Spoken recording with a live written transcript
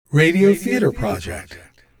Radio Theater Project.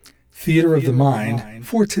 Theater of the Mind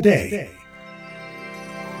for today.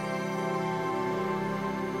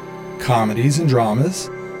 Comedies and dramas,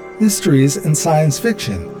 mysteries and science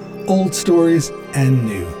fiction, old stories and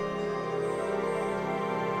new.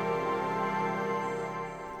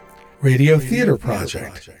 Radio Theater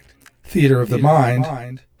Project. Theater of the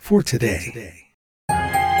Mind for today.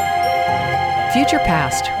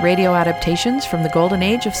 FuturePast, radio adaptations from the golden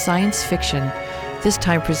age of science fiction. This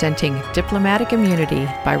time presenting Diplomatic Immunity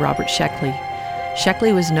by Robert Sheckley.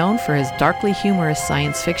 Sheckley was known for his darkly humorous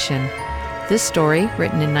science fiction. This story,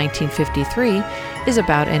 written in 1953, is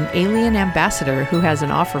about an alien ambassador who has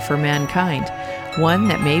an offer for mankind, one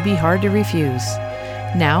that may be hard to refuse.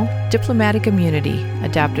 Now, Diplomatic Immunity,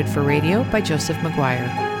 adapted for radio by Joseph McGuire.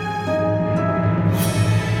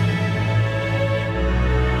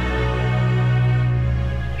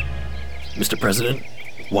 Mr. President,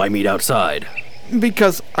 why meet outside?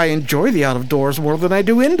 Because I enjoy the out-of-doors more than I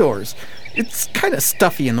do indoors. It's kind of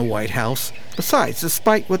stuffy in the White House. Besides,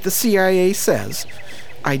 despite what the CIA says,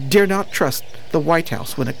 I dare not trust the White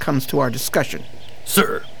House when it comes to our discussion.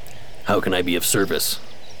 Sir, how can I be of service?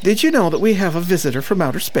 Did you know that we have a visitor from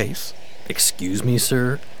outer space? Excuse me,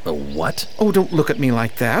 sir? A what? Oh, don't look at me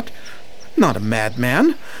like that. Not a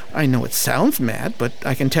madman. I know it sounds mad, but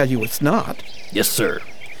I can tell you it's not. Yes, sir.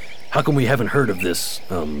 How come we haven't heard of this,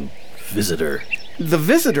 visitor? The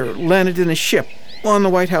visitor landed in a ship on the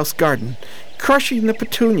White House garden, crushing the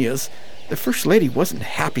petunias. The First Lady wasn't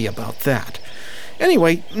happy about that.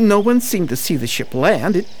 Anyway, no one seemed to see the ship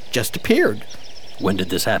land. It just appeared. When did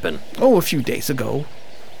this happen? Oh, a few days ago.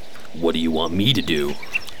 What do you want me to do?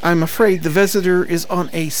 I'm afraid the visitor is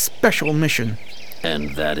on a special mission.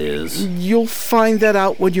 And that is? You'll find that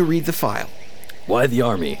out when you read the file. Why the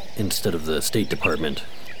Army instead of the State Department?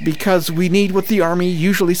 Because we need what the Army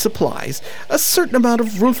usually supplies, a certain amount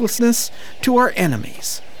of ruthlessness to our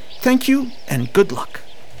enemies. Thank you, and good luck.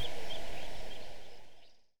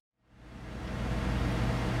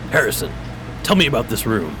 Harrison, tell me about this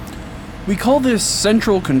room. We call this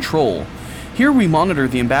Central Control. Here we monitor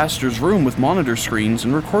the ambassador's room with monitor screens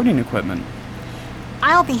and recording equipment.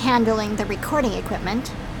 I'll be handling the recording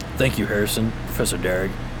equipment. Thank you, Harrison. Professor Darragh.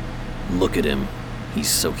 Look at him. He's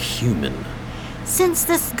so human. Since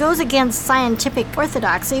this goes against scientific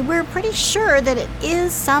orthodoxy, we're pretty sure that it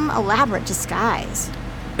is some elaborate disguise.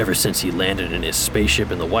 Ever since he landed in his spaceship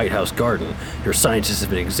in the White House garden, your scientists have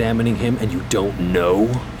been examining him and you don't know?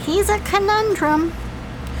 He's a conundrum.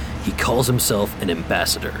 He calls himself an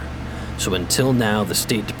ambassador. So until now, the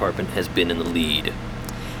State Department has been in the lead.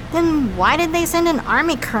 Then why did they send an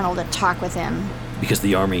Army colonel to talk with him? Because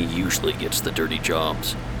the Army usually gets the dirty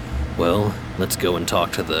jobs. Well, let's go and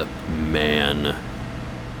talk to the man.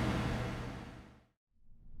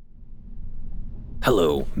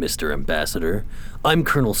 Hello, Mr. Ambassador. I'm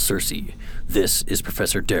Colonel Cersei. This is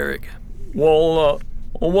Professor Darragh. Well,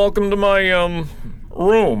 welcome to my,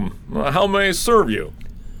 room. How may I serve you?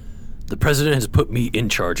 The President has put me in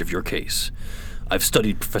charge of your case. I've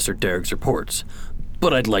studied Professor Darragh's reports,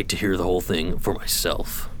 but I'd like to hear the whole thing for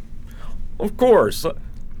myself. Of course.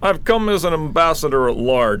 I've come as an ambassador at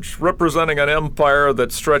large, representing an empire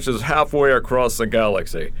that stretches halfway across the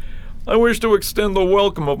galaxy. I wish to extend the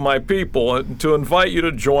welcome of my people and to invite you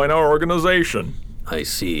to join our organization. I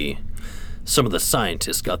see. Some of the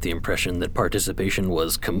scientists got the impression that participation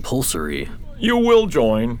was compulsory. You will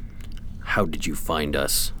join. How did you find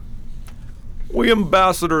us? We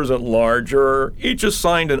ambassadors at large are each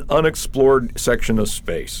assigned an unexplored section of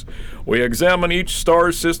space. We examine each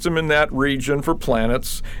star system in that region for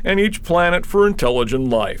planets, and each planet for intelligent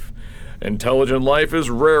life. Intelligent life is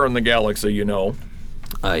rare in the galaxy, you know.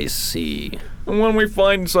 I see. And when we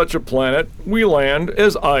find such a planet, we land,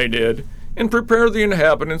 as I did, and prepare the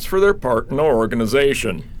inhabitants for their part in our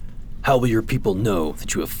organization. How will your people know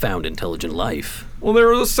that you have found intelligent life? Well,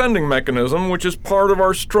 there is a sending mechanism which is part of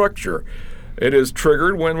our structure. It is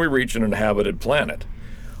triggered when we reach an inhabited planet.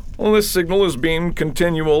 Well, this signal is beamed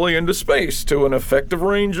continually into space to an effective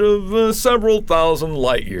range of several thousand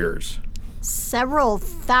light years. Several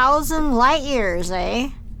thousand light years, eh?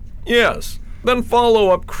 Yes. Then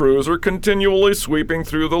follow-up crews are continually sweeping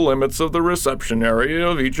through the limits of the reception area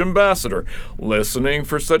of each ambassador, listening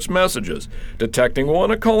for such messages. Detecting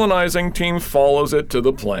one, a colonizing team follows it to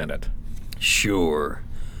the planet. Sure.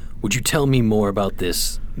 Would you tell me more about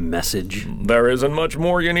this message? There isn't much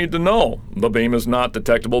more you need to know. The beam is not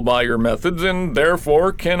detectable by your methods and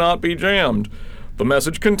therefore cannot be jammed. The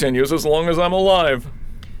message continues as long as I'm alive.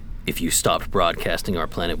 If you stopped broadcasting, our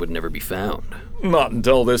planet would never be found. Not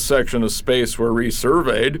until this section of space were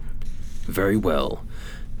resurveyed. Very well.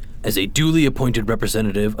 As a duly appointed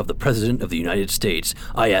representative of the President of the United States,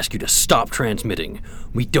 I ask you to stop transmitting.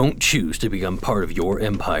 We don't choose to become part of your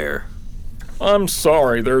empire. I'm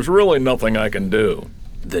sorry, there's really nothing I can do.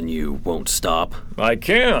 Then you won't stop? I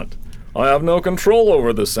can't. I have no control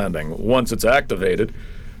over the sending once it's activated.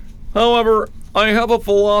 However, I have a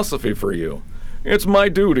philosophy for you. It's my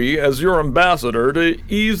duty as your ambassador to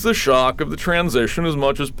ease the shock of the transition as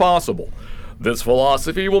much as possible. This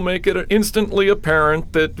philosophy will make it instantly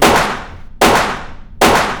apparent that...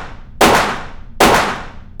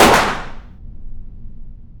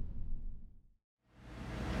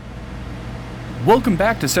 Welcome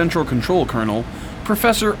back to Central Control, Colonel.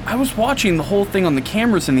 Professor, I was watching the whole thing on the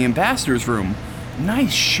cameras in the ambassador's room.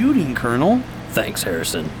 Nice shooting, Colonel. Thanks,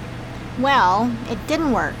 Harrison. Well, it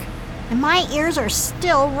didn't work. And my ears are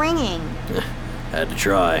still ringing. Had to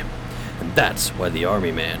try. And that's why the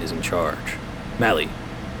army man is in charge. Mally,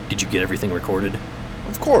 did you get everything recorded?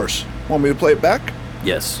 Of course. Want me to play it back?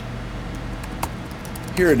 Yes.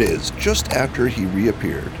 Here it is, just after he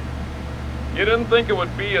reappeared. You didn't think it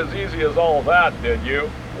would be as easy as all that, did you?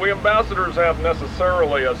 We ambassadors have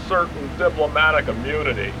necessarily a certain diplomatic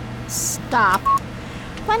immunity. Stop.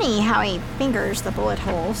 Funny how he fingers the bullet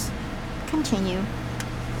holes. Continue.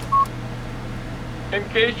 In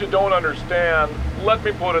case you don't understand, let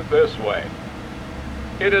me put it this way.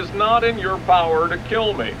 It is not in your power to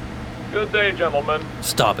kill me. Good day, gentlemen.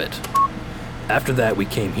 Stop it. After that, we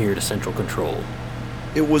came here to Central Control.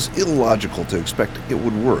 It was illogical to expect it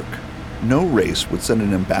would work. No race would send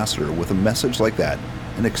an ambassador with a message like that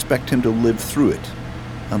and expect him to live through it.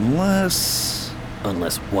 Unless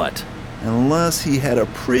what? Unless he had a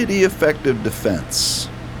pretty effective defense.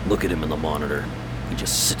 Look at him in the monitor. He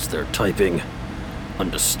just sits there typing,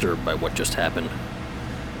 undisturbed by what just happened.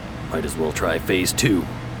 Might as well try phase 2.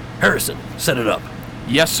 Harrison, set it up.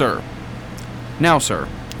 Yes, sir. Now, sir.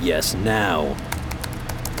 Yes, now.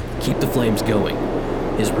 Keep the flames going.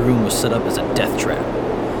 His room was set up as a death trap.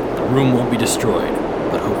 The room won't be destroyed,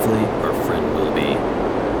 but hopefully our friend will be.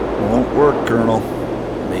 Won't work, Colonel.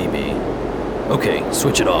 Maybe. Okay,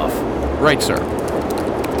 switch it off. Right, sir.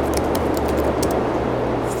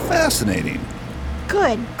 Fascinating.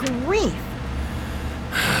 Good grief.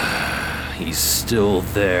 He's still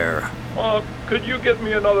there. Could you get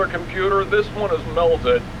me another computer? This one is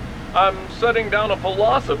melted. I'm setting down a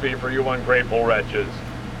philosophy for you ungrateful wretches.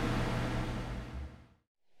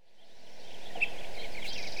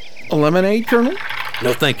 A lemonade, Colonel?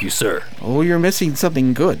 No thank you, sir. Oh, you're missing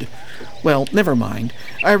something good. Well, never mind.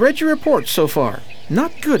 I read your report so far.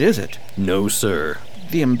 Not good, is it? No, sir.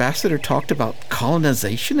 The ambassador talked about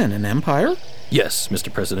colonization and an empire? Yes,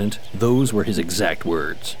 Mr. President. Those were his exact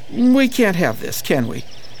words. We can't have this, can we?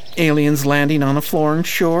 Aliens landing on a foreign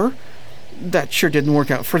shore? That sure didn't work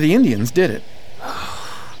out for the Indians, did it?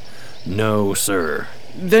 No, sir.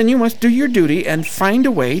 Then you must do your duty and find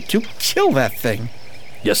a way to kill that thing.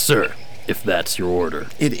 Yes, sir, if that's your order.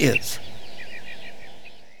 It is.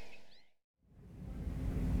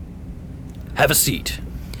 Have a seat.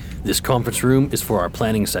 This conference room is for our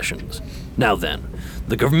planning sessions. Now then,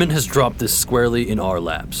 the government has dropped this squarely in our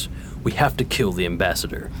laps. We have to kill the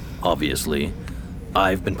ambassador, obviously.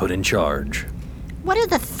 I've been put in charge. What are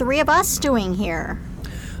the three of us doing here?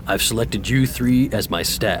 I've selected you three as my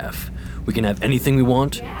staff. We can have anything we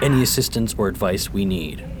want, any assistance or advice we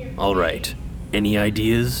need. All right. Any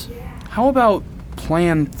ideas? How about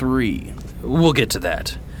Plan 3? We'll get to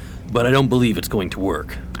that. But I don't believe it's going to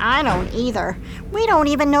work. I don't either. We don't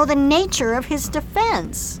even know the nature of his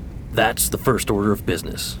defense. That's the first order of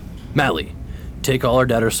business. Mally, take all our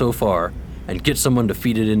data so far and get someone to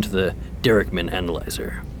feed it into the Derrickman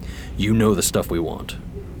analyzer. You know the stuff we want.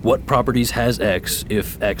 What properties has X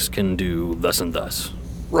if X can do thus and thus?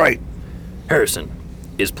 Right. Harrison,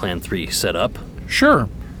 is Plan 3 set up? Sure.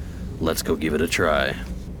 Let's go give it a try.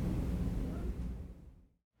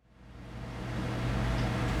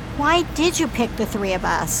 Why did you pick the three of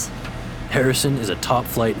us? Harrison is a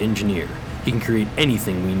top-flight engineer. He can create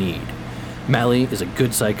anything we need. Mally is a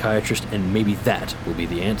good psychiatrist, and maybe that will be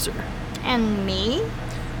the answer. And me?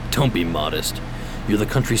 Don't be modest. You're the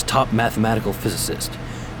country's top mathematical physicist.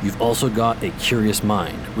 You've also got a curious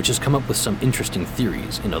mind, which has come up with some interesting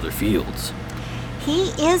theories in other fields. He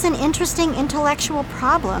is an interesting intellectual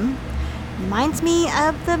problem. Reminds me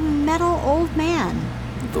of the metal old man.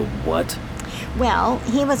 The what? Well,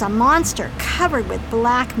 he was a monster covered with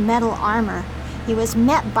black metal armor. He was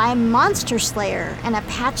met by Monster Slayer, an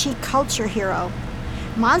Apache culture hero.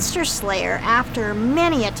 Monster Slayer, after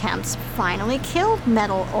many attempts, finally killed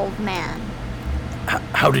Metal Old Man.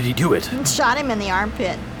 How did he do it? Shot him in the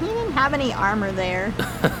armpit. He didn't have any armor there.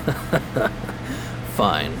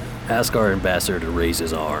 Fine. Ask our ambassador to raise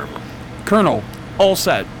his arm. Colonel, all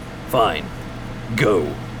set. Fine.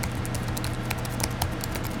 Go.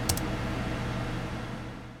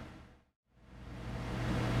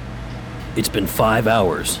 It's been 5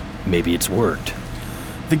 hours. Maybe it's worked.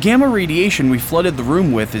 The gamma radiation we flooded the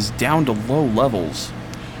room with is down to low levels.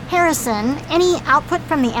 Harrison, any output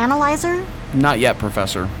from the analyzer? Not yet,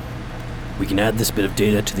 Professor. We can add this bit of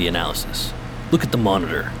data to the analysis. Look at the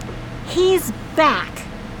monitor. He's back.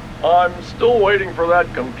 I'm still waiting for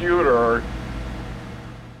that computer.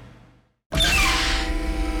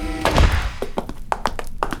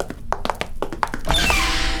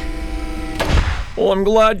 Well, I'm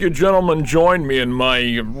glad you gentlemen joined me in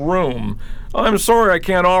my room. I'm sorry I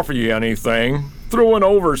can't offer you anything. Through an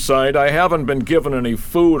oversight, I haven't been given any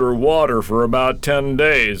food or water for about 10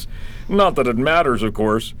 days. Not that it matters, of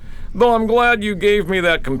course. Though I'm glad you gave me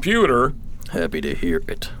that computer. Happy to hear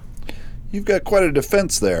it. You've got quite a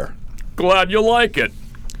defense there. Glad you like it.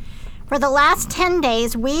 For the last 10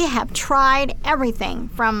 days, we have tried everything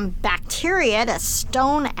from bacteria to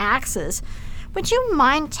stone axes. Would you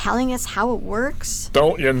mind telling us how it works?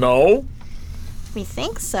 Don't you know? We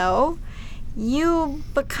think so. You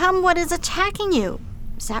become what is attacking you.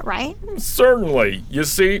 Is that right? Certainly. You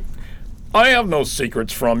see, I have no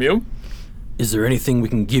secrets from you. Is there anything we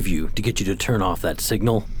can give you to get you to turn off that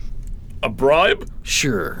signal? A bribe?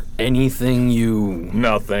 Sure. Anything you...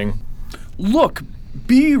 Nothing. Look,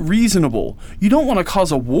 be reasonable. You don't want to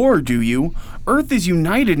cause a war, do you? Earth is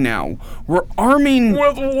united now. We're arming...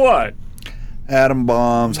 With what? Atom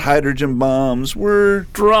bombs, hydrogen bombs,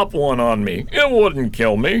 Drop one on me. It wouldn't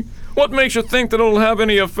kill me. What makes you think that it'll have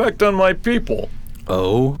any effect on my people?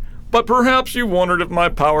 Oh? But perhaps you wondered if my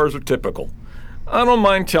powers are typical. I don't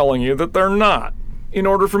mind telling you that they're not. In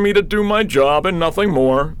order for me to do my job and nothing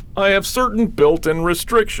more, I have certain built-in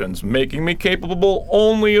restrictions, making me capable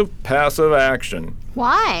only of passive action.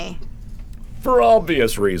 Why? For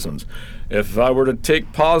obvious reasons. If I were to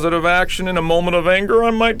take positive action in a moment of anger,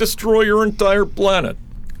 I might destroy your entire planet.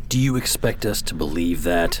 Do you expect us to believe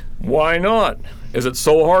that? Why not? Is it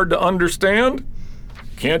so hard to understand?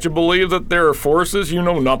 Can't you believe that there are forces you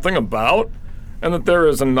know nothing about? And that there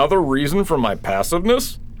is another reason for my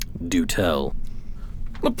passiveness? Do tell.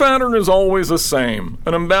 The pattern is always the same.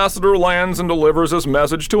 An ambassador lands and delivers his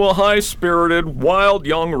message to a high-spirited, wild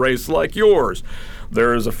young race like yours.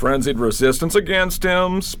 There is a frenzied resistance against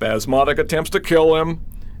him, spasmodic attempts to kill him.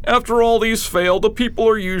 After all these fail, the people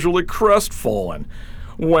are usually crestfallen.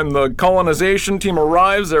 When the colonization team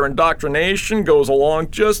arrives, their indoctrination goes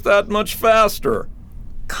along just that much faster.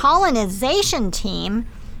 Colonization team?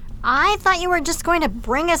 I thought you were just going to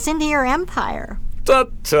bring us into your empire.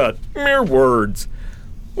 Tut-tut, mere words.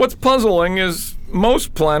 What's puzzling is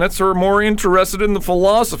most planets are more interested in the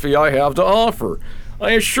philosophy I have to offer.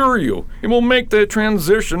 I assure you, it will make the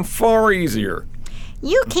transition far easier.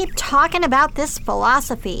 You keep talking about this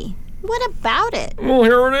philosophy. What about it? Well,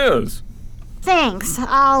 here it is. Thanks.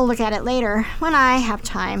 I'll look at it later, when I have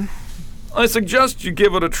time. I suggest you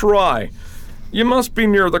give it a try. You must be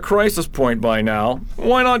near the crisis point by now.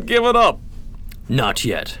 Why not give it up? Not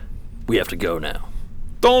yet. We have to go now.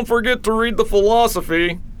 Don't forget to read the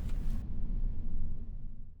philosophy.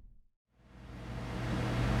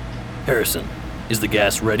 Harrison, is the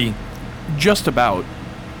gas ready? Just about.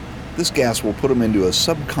 This gas will put him into a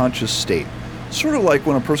subconscious state, sort of like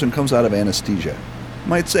when a person comes out of anesthesia.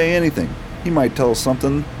 Might say anything. He might tell us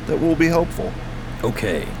something that will be helpful.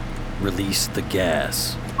 Okay. Release the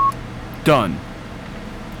gas. Done.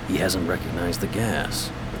 He hasn't recognized the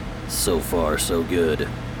gas. So far, so good.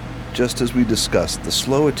 Just as we discussed, the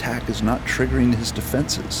slow attack is not triggering his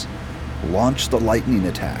defenses. Launch the lightning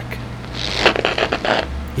attack.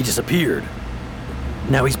 He disappeared.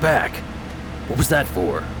 Now he's back. What was that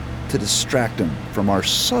for? To distract him from our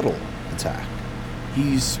subtle attack.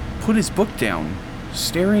 He's put his book down,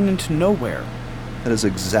 staring into nowhere. That is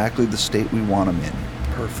exactly the state we want him in.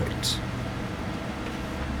 Perfect.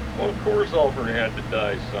 Well, of course Alfred had to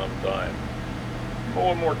die sometime.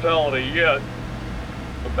 No immortality yet.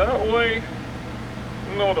 But that way,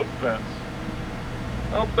 no defense.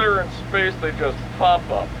 Out there in space, they just pop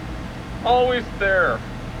up. Always there,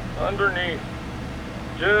 underneath.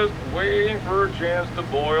 Just waiting for a chance to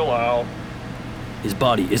boil out. His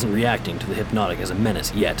body isn't reacting to the hypnotic as a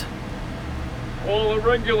menace yet. Well, the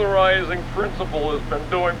regularizing principle has been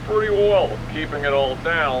doing pretty well, keeping it all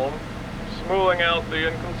down, smoothing out the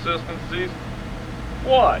inconsistencies.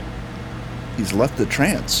 What? He's left the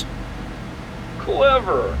trance.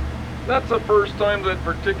 Clever. That's the first time that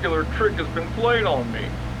particular trick has been played on me.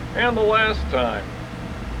 And the last time.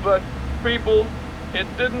 But, people, it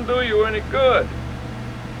didn't do you any good.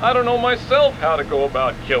 I don't know myself how to go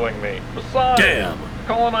about killing me. Besides, Damn! the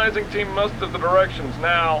colonizing team must have the directions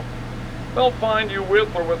now. They'll find you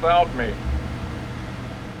with or without me.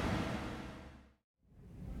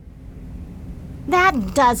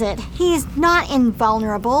 That does it. He's not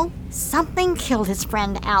invulnerable. Something killed his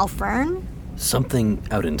friend Alfern. Something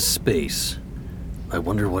out in space. I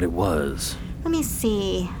wonder what it was. Let me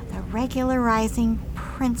see. The regularizing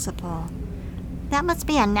principle. That must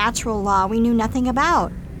be a natural law we knew nothing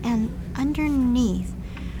about. And underneath.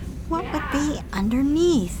 What would be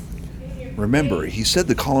underneath? Remember, he said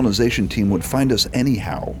the colonization team would find us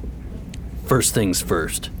anyhow. First things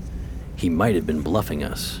first. He might have been bluffing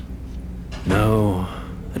us. No,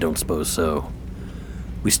 I don't suppose so.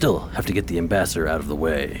 We still have to get the ambassador out of the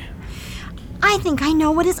way. I think I know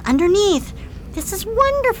what is underneath. This is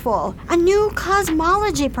wonderful. A new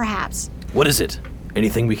cosmology, perhaps. What is it?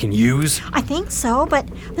 Anything we can use? I think so, but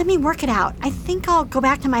let me work it out. I think I'll go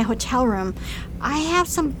back to my hotel room. I have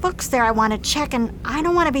some books there I want to check, and I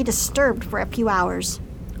don't want to be disturbed for a few hours.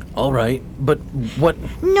 All right, but what?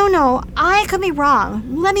 No, I could be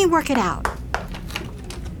wrong. Let me work it out.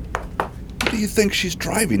 What do you think she's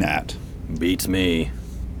driving at? Beats me.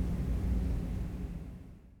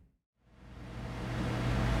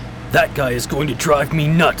 That guy is going to drive me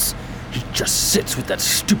nuts. He just sits with that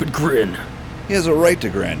stupid grin. He has a right to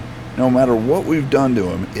grin. No matter what we've done to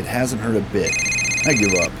him, it hasn't hurt a bit. I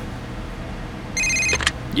give up.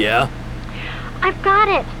 Yeah? I've got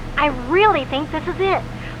it. I really think this is it.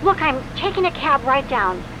 Look, I'm taking a cab right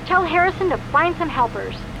down. Tell Harrison to find some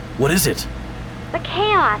helpers. What is it? The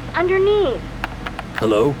chaos underneath.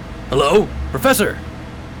 Hello? Hello? Professor!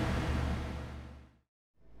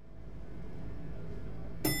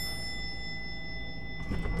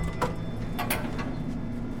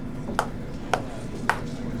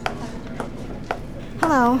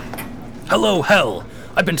 Hello. Hello, hell!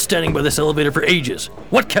 I've been standing by this elevator for ages.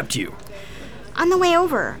 What kept you? On the way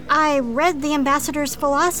over, I read the ambassador's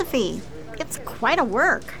philosophy. It's quite a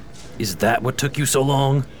work. Is that what took you so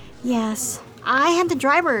long? Yes. I had the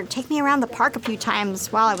driver take me around the park a few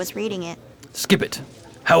times while I was reading it. Skip it.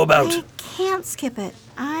 How about... I can't skip it.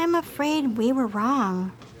 I'm afraid we were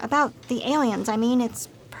wrong. About the aliens, I mean, it's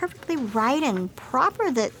perfectly right and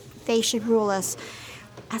proper that they should rule us.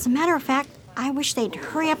 As a matter of fact, I wish they'd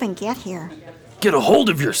hurry up and get here. Get a hold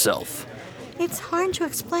of yourself. It's hard to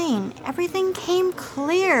explain. Everything came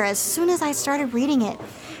clear as soon as I started reading it.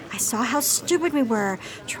 I saw how stupid we were,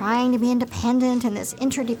 trying to be independent in this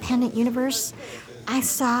interdependent universe. I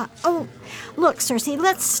saw... Oh, look, Cersei,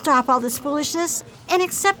 let's stop all this foolishness and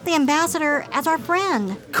accept the ambassador as our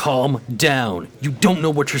friend. Calm down. You don't know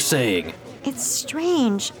what you're saying. It's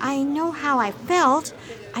strange. I know how I felt.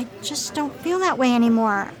 I just don't feel that way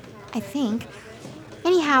anymore, I think.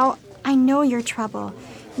 Anyhow, I know your trouble.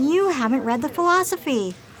 You haven't read the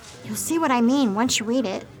philosophy. You'll see what I mean once you read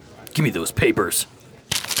it. Give me those papers.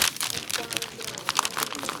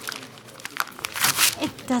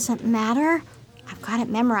 It doesn't matter. I've got it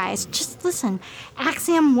memorized. Just listen.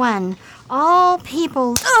 Axiom 1. All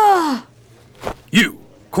people... Ugh! You,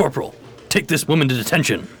 Corporal, take this woman to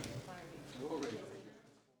detention.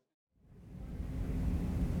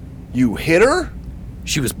 You hit her?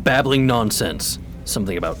 She was babbling nonsense.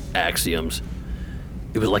 Something about axioms.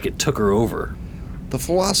 It was like it took her over. The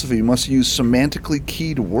philosophy must use semantically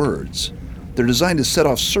keyed words. They're designed to set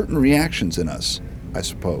off certain reactions in us, I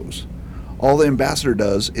suppose. All the ambassador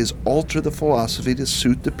does is alter the philosophy to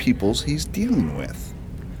suit the peoples he's dealing with.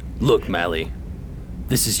 Look, Mally,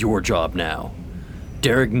 this is your job now.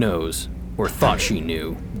 Derek knows, or thought she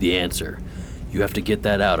knew, the answer. You have to get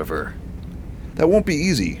that out of her. That won't be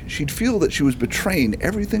easy. She'd feel that she was betraying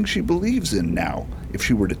everything she believes in now, if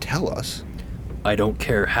she were to tell us. I don't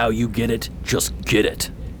care how you get it, just get it.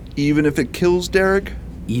 Even if it kills Derek?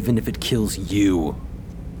 Even if it kills you.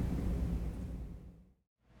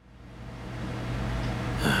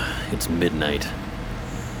 It's midnight.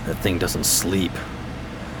 That thing doesn't sleep.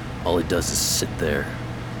 All it does is sit there.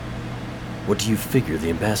 What do you figure the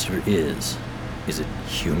ambassador is? Is it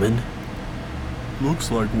human? Looks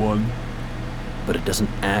like one. But it doesn't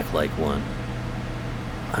act like one.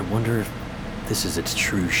 I wonder if this is its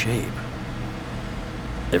true shape.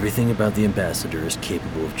 Everything about the ambassador is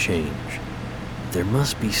capable of change. There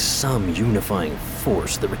must be some unifying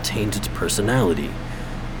force that retains its personality.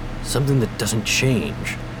 Something that doesn't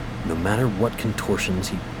change, no matter what contortions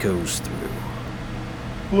he goes through.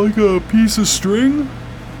 Like a piece of string?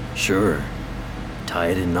 Sure. Tie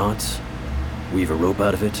it in knots, weave a rope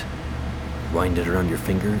out of it, wind it around your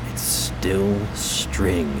finger, it's still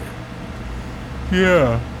string.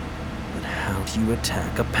 Yeah. But how do you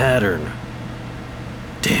attack a pattern?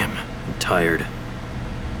 Damn. tired.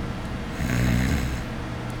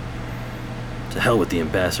 To hell with the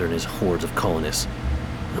ambassador and his hordes of colonists.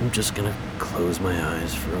 I'm just gonna close my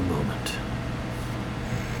eyes for a moment.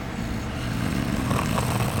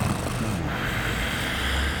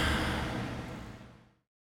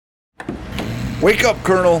 Wake up,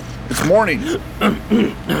 Colonel. It's morning.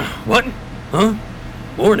 What? Huh?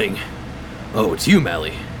 Morning. Oh, it's you,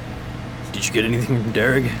 Mally. Did you get anything from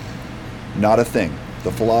Derek? Not a thing.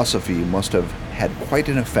 The philosophy must have had quite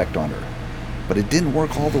an effect on her. But it didn't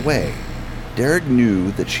work all the way. Derek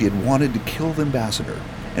knew that she had wanted to kill the ambassador,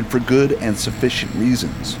 and for good and sufficient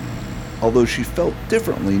reasons. Although she felt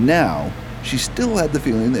differently now, she still had the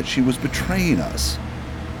feeling that she was betraying us.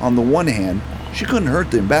 On the one hand, she couldn't hurt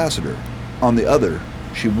the ambassador. On the other,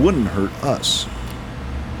 she wouldn't hurt us.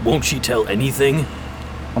 Won't she tell anything?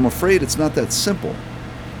 I'm afraid it's not that simple.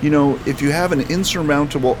 You know, if you have an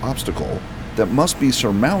insurmountable obstacle that must be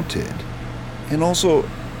surmounted, and also,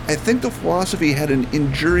 I think the philosophy had an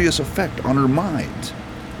injurious effect on her mind.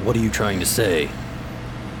 What are you trying to say?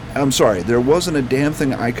 I'm sorry, there wasn't a damn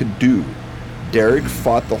thing I could do. Derek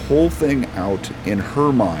fought the whole thing out in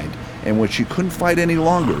her mind, and when she couldn't fight any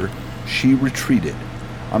longer, she retreated.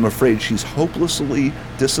 I'm afraid she's hopelessly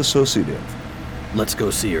disassociative. Let's go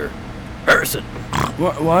see her. Harrison!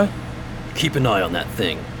 What? Keep an eye on that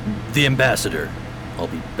thing. The ambassador. I'll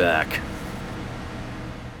be back.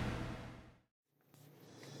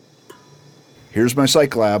 Here's my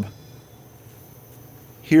psych lab.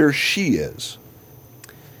 Here she is.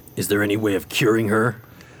 Is there any way of curing her?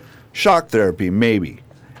 Shock therapy, maybe.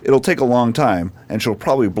 It'll take a long time, and she'll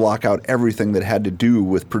probably block out everything that had to do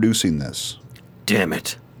with producing this. Damn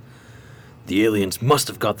it. The aliens must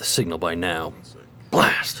have got the signal by now.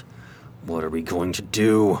 Blast! What are we going to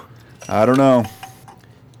do? I don't know.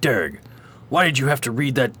 Derek, why did you have to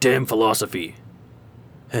read that damn philosophy?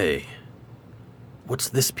 Hey, what's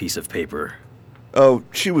this piece of paper? Oh,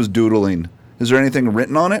 she was doodling. Is there anything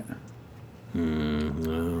written on it?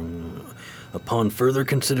 Upon further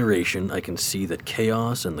consideration, I can see that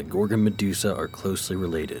Chaos and the Gorgon Medusa are closely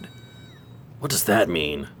related. What does that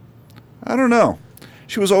mean? I don't know.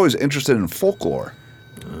 She was always interested in folklore.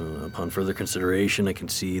 Upon further consideration, I can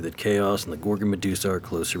see that Chaos and the Gorgon Medusa are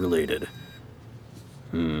closely related.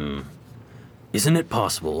 Isn't it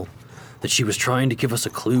possible that she was trying to give us a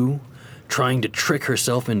clue? Trying to trick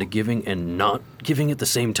herself into giving and not giving at the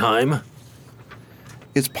same time?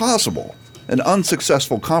 It's possible. An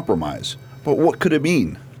unsuccessful compromise. But what could it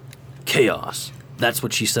mean? Chaos. That's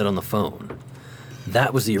what she said on the phone.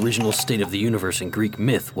 That was the original state of the universe in Greek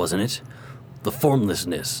myth, wasn't it? The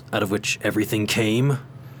formlessness out of which everything came?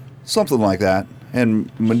 Something like that.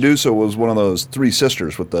 And Medusa was one of those three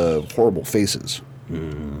sisters with the horrible faces.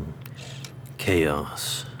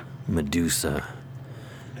 Chaos. Medusa.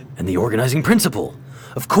 And the organizing principle.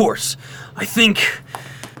 Of course. I think...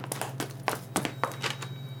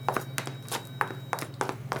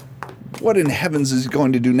 What in heavens is he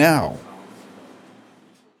going to do now?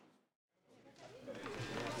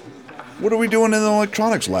 What are we doing in the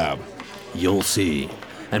electronics lab? You'll see.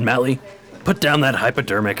 And Mally, put down that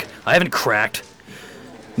hypodermic. I haven't cracked.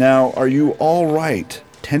 Now, are you all right?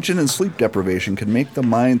 Tension and sleep deprivation can make the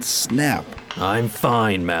mind snap. I'm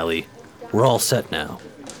fine, Mally. We're all set now.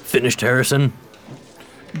 Finished, Harrison?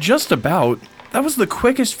 Just about. That was the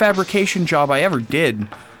quickest fabrication job I ever did.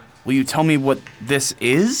 Will you tell me what this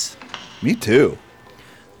is? Me too.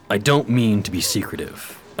 I don't mean to be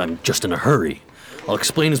secretive. I'm just in a hurry. I'll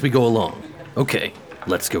explain as we go along. Okay,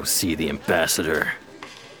 let's go see the ambassador.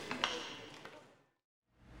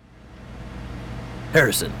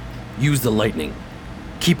 Harrison, use the lightning.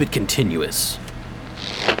 Keep it continuous.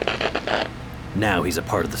 Now he's a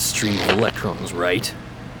part of the stream of electrons, right?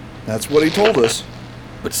 That's what he told us.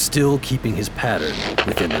 But still keeping his pattern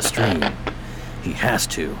within the stream. He has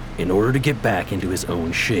to, in order to get back into his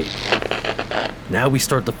own shape. Now we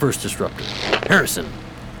start the first disruptor. Harrison.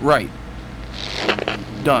 Right.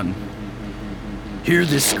 Done. Here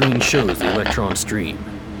this screen shows the electron stream.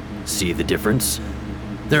 See the difference?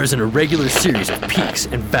 There is an irregular series of peaks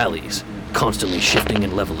and valleys, constantly shifting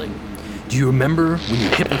and leveling. Do you remember when you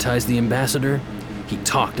hypnotized the ambassador? He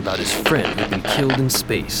talked about his friend who'd been killed in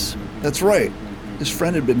space. That's right. His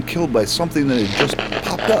friend had been killed by something that had just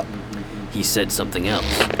popped up. He said something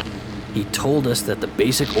else. He told us that the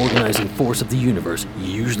basic organizing force of the universe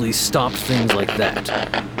usually stops things like that.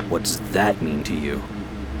 What does that mean to you?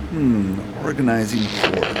 Organizing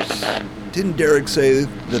force. Didn't Derek say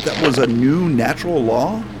that that was a new natural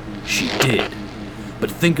law? She did. But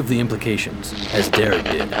think of the implications, as Derek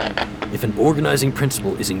did. If an organizing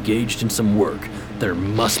principle is engaged in some work, there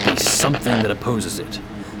must be something that opposes it.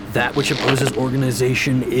 That which opposes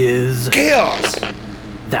organization is... Chaos!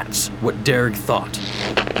 That's what Derek thought,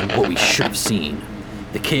 and what we should have seen.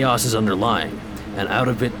 The chaos is underlying, and out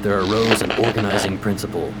of it there arose an organizing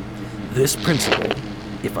principle. This principle,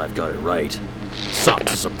 if I've got it right, sought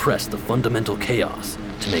to suppress the fundamental chaos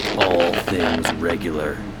to make all things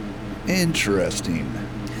regular. Interesting.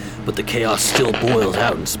 But the chaos still boils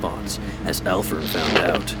out in spots, as Alfred found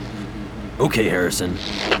out. Okay, Harrison,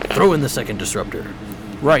 throw in the second disruptor.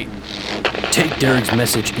 Right. Take Derek's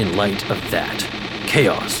message in light of that.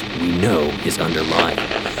 Chaos, we know, is underlying.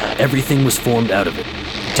 Everything was formed out of it.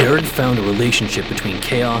 Derek found a relationship between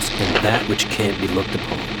chaos and that which can't be looked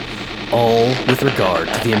upon. All with regard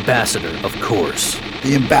to the ambassador, of course.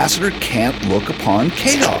 The ambassador can't look upon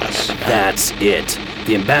chaos. That's it.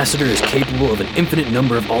 The ambassador is capable of an infinite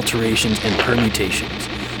number of alterations and permutations.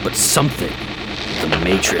 But something, the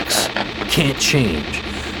matrix, can't change,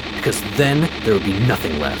 because then there would be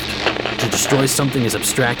nothing left. To destroy something as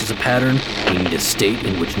abstract as a pattern, we need a state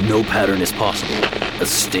in which no pattern is possible. A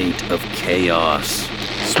state of chaos.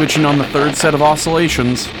 Switching on the third set of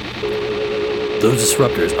oscillations. Those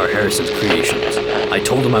disruptors are Harrison's creations. I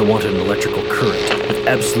told him I wanted an electrical current with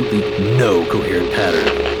absolutely no coherent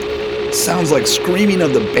pattern. Sounds like screaming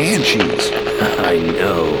of the banshees. I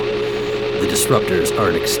know. The disruptors are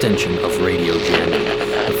an extension of radio jamming.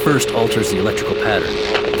 The first alters the electrical pattern.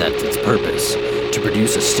 That's its purpose, to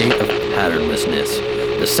produce a state of patternlessness.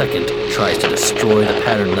 The second tries to destroy the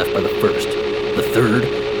pattern left by the first. The third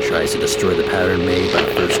tries to destroy the pattern made by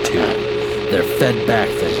the first two. They're fed back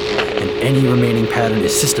then, and any remaining pattern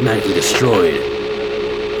is systematically destroyed.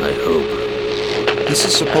 I hope. This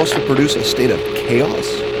is supposed to produce a state of chaos?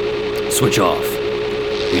 Switch off.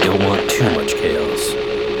 We don't want too much chaos.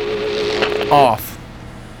 Off.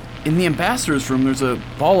 In the ambassador's room, there's a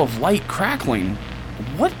ball of light crackling.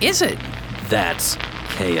 What is it? That's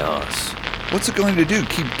chaos. What's it going to do?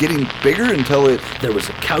 Keep getting bigger until it... There was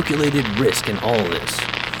a calculated risk in all this.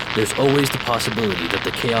 There's always the possibility that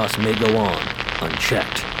the chaos may go on,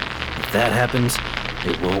 unchecked. If that happens,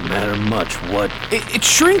 it won't matter much what... It's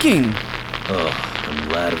shrinking! Oh, I'm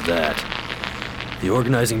glad of that. The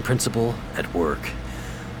organizing principle at work.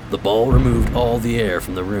 The ball removed all the air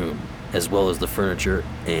from the room, as well as the furniture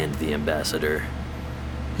and the ambassador.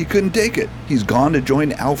 He couldn't take it. He's gone to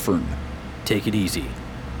join Alfern. Take it easy.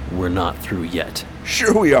 We're not through yet.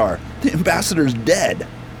 Sure we are. The ambassador's dead.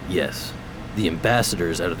 Yes, the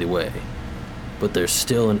ambassador's out of the way. But there's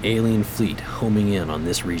still an alien fleet homing in on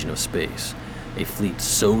this region of space. A fleet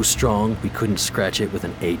so strong we couldn't scratch it with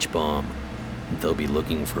an H-bomb. They'll be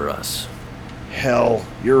looking for us. Hell,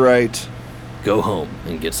 you're right. Go home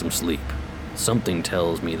and get some sleep. Something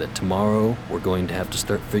tells me that tomorrow we're going to have to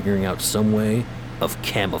start figuring out some way of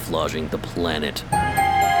camouflaging the planet.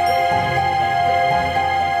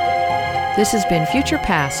 This has been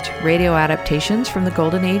FuturePast, radio adaptations from the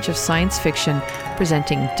golden age of science fiction,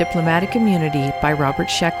 presenting Diplomatic Immunity by Robert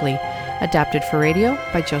Sheckley, adapted for radio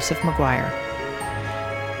by Joseph McGuire.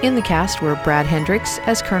 In the cast were Brad Hendricks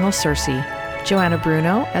as Colonel Cersei, Joanna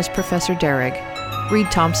Bruno as Professor Derek, Reed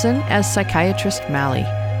Thompson as Psychiatrist Mally,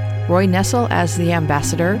 Roy Nessel as the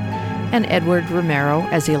Ambassador, and Edward Romero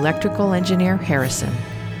as the Electrical Engineer Harrison.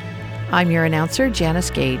 I'm your announcer, Janice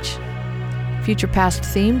Gage. FuturePast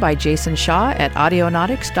theme by Jason Shaw at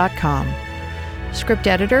audionautics.com. Script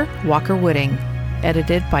editor, Walker Wooding.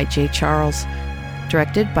 Edited by Jay Charles.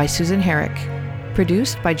 Directed by Susan Herrick.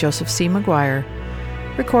 Produced by Joseph C. McGuire.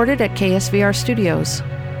 Recorded at KSVR Studios.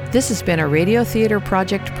 This has been a Radio Theater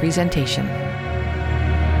Project presentation.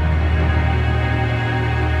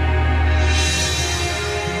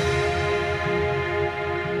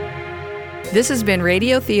 This has been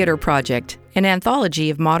Radio Theater Project, an anthology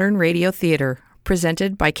of modern radio theater,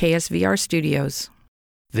 presented by KSVR Studios.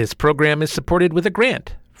 This program is supported with a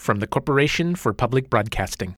grant from the Corporation for Public Broadcasting.